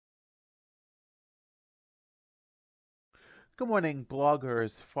Good morning,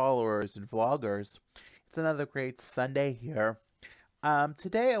 bloggers, followers, and vloggers. It's another great Sunday here.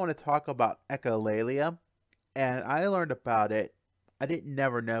 Today I want to talk about echolalia, and I learned about it. I didn't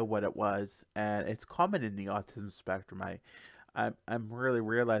never know what it was, and it's common in the autism spectrum. I'm really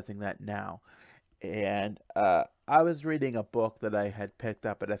realizing that now. And I was reading a book that I had picked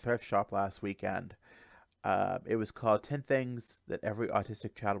up at a thrift shop last weekend. It was called 10 Things That Every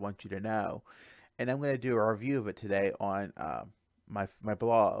Autistic Child Wants You to Know, and I'm going to do a review of it today on my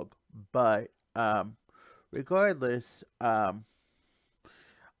blog. But regardless, I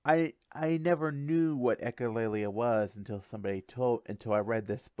never knew what echolalia was until I read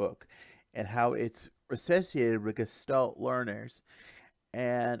this book, and how it's associated with Gestalt learners.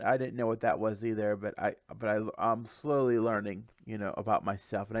 And I didn't know what that was either, I'm slowly learning, about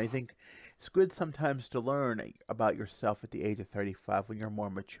myself, and I think it's good sometimes to learn about yourself at the age of 35 when you're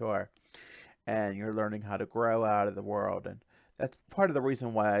more mature and you're learning how to grow out of the world. And that's part of the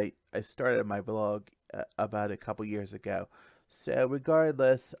reason why I started my blog about a couple years ago. So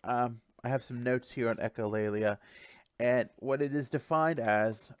regardless, I have some notes here on echolalia, and what it is defined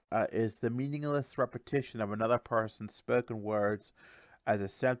as is the meaningless repetition of another person's spoken words as a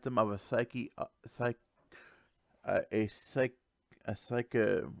symptom of a psychotic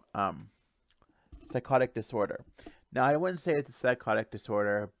disorder. Now, I wouldn't say it's a psychotic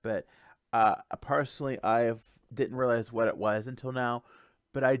disorder, but personally, I didn't realize what it was until now.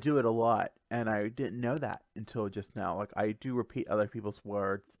 But I do it a lot, and I didn't know that until just now. Like, I do repeat other people's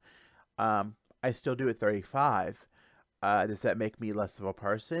words. I still do at 35. Does that make me less of a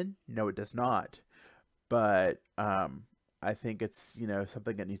person? No, it does not. But I think it's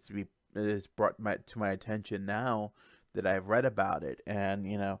something that needs to be that is brought to my attention now that I've read about it. And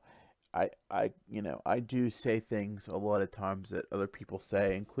I do say things a lot of times that other people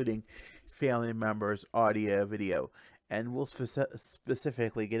say, including family members, audio, video, and we'll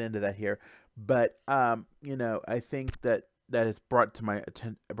specifically get into that here. But I think that has brought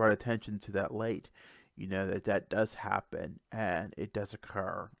attention to that late. That does happen and it does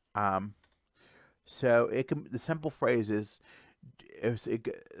occur. So the simple phrase is, a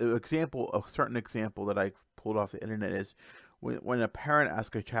certain example that I pulled off the internet is, when a parent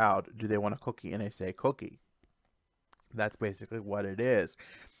asks a child, do they want a cookie, and they say cookie. That's basically what it is.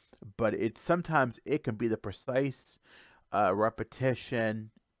 But sometimes it can be the precise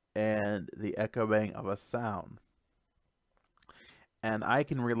repetition and the echoing of a sound. And I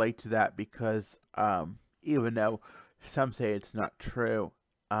can relate to that because even though some say it's not true,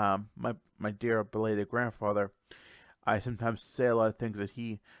 my dear belated grandfather, I sometimes say a lot of things that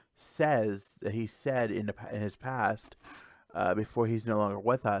he said in his past, before he's no longer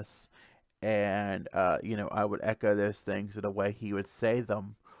with us. And I would echo those things in a way he would say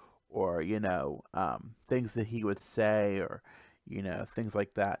them, or things that he would say, or things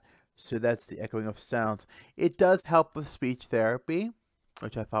like that. So that's the echoing of sounds. It does help with speech therapy,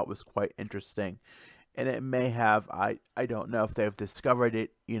 which I thought was quite interesting. And it may have, I don't know if they've discovered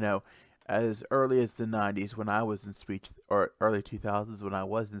it, as early as the 90s when I was in speech, or early 2000s when I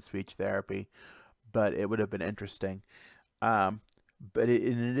was in speech therapy, but it would have been interesting. But it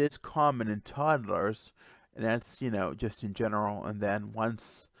is common in toddlers, and that's, just in general. And then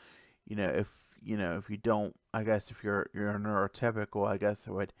once, if you don't, I guess if you're neurotypical, I guess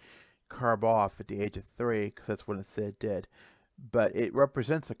it would curb off at the age of 3, because that's what it said it did. But it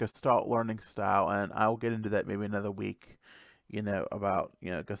represents a Gestalt learning style, and I'll get into that maybe another week, about,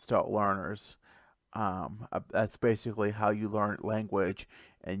 Gestalt learners. That's basically how you learn language,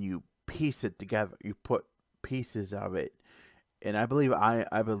 and you piece it together. You put pieces of it. And I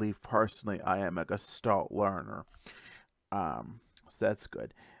believe personally I am a Gestalt learner. So that's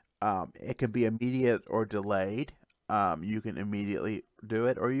good. It can be immediate or delayed. You can immediately do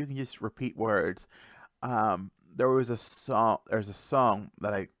it, or you can just repeat words. There's a song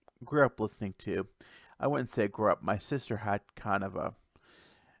that I grew up listening to. I wouldn't say grew up. My sister had kind of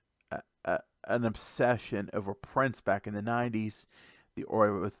an obsession over Prince back in the 90s. The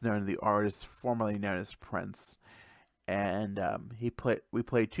artist formerly known as Prince. And we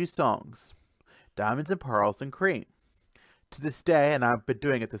played 2 songs, Diamonds and Pearls and Cream. To this day, and I've been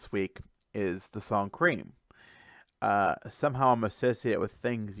doing it this week, is the song Cream. Somehow I'm associated with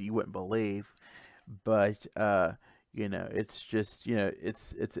things you wouldn't believe, but it's just,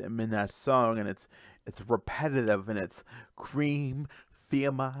 it's in that song, and it's repetitive, and it's cream,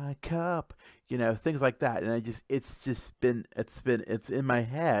 fill my cup, things like that. And it's in my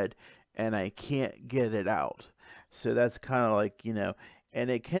head, and I can't get it out. So that's kind of like, and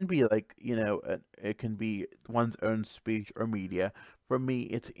it can be like, it can be one's own speech or media. For me,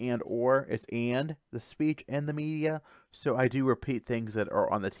 it's and or. It's and the speech and the media. So I do repeat things that are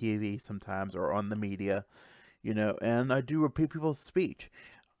on the TV sometimes or on the media, and I do repeat people's speech.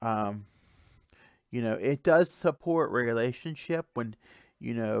 Um, it does support relationship when,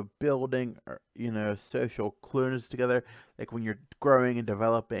 building, social clues together. Like when you're growing and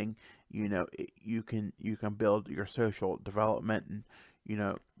developing, you can build your social development and,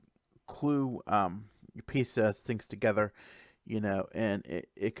 clue, you piece things together, and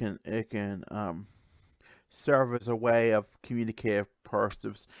it can serve as a way of communicative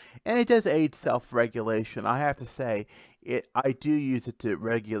purposes, and it does aid self-regulation. I have to say, I do use it to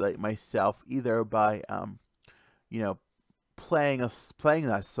regulate myself, either by you know playing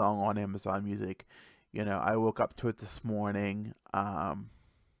that song on Amazon Music. I woke up to it this morning. I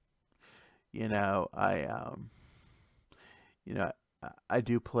you know I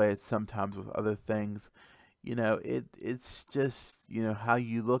do play it sometimes with other things. It's just, how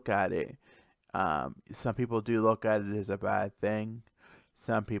you look at it. Some people do look at it as a bad thing.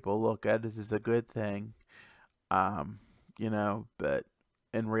 Some people look at it as a good thing. But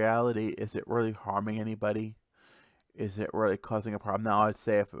in reality, is it really harming anybody? Is it really causing a problem? Now, I'd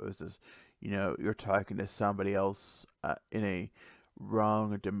say if it was just, you're talking to somebody else in a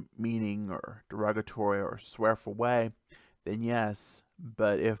wrong or demeaning or derogatory or swearful way, then yes.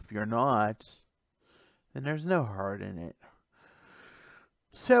 But if you're not, then there's no hurt in it.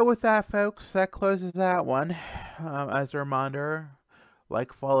 So with that, folks, that closes that one. As a reminder,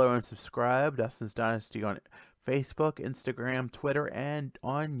 like, follow, and subscribe. Dustin's Dynasty on Facebook, Instagram, Twitter, and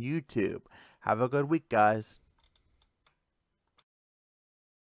on YouTube. Have a good week, guys.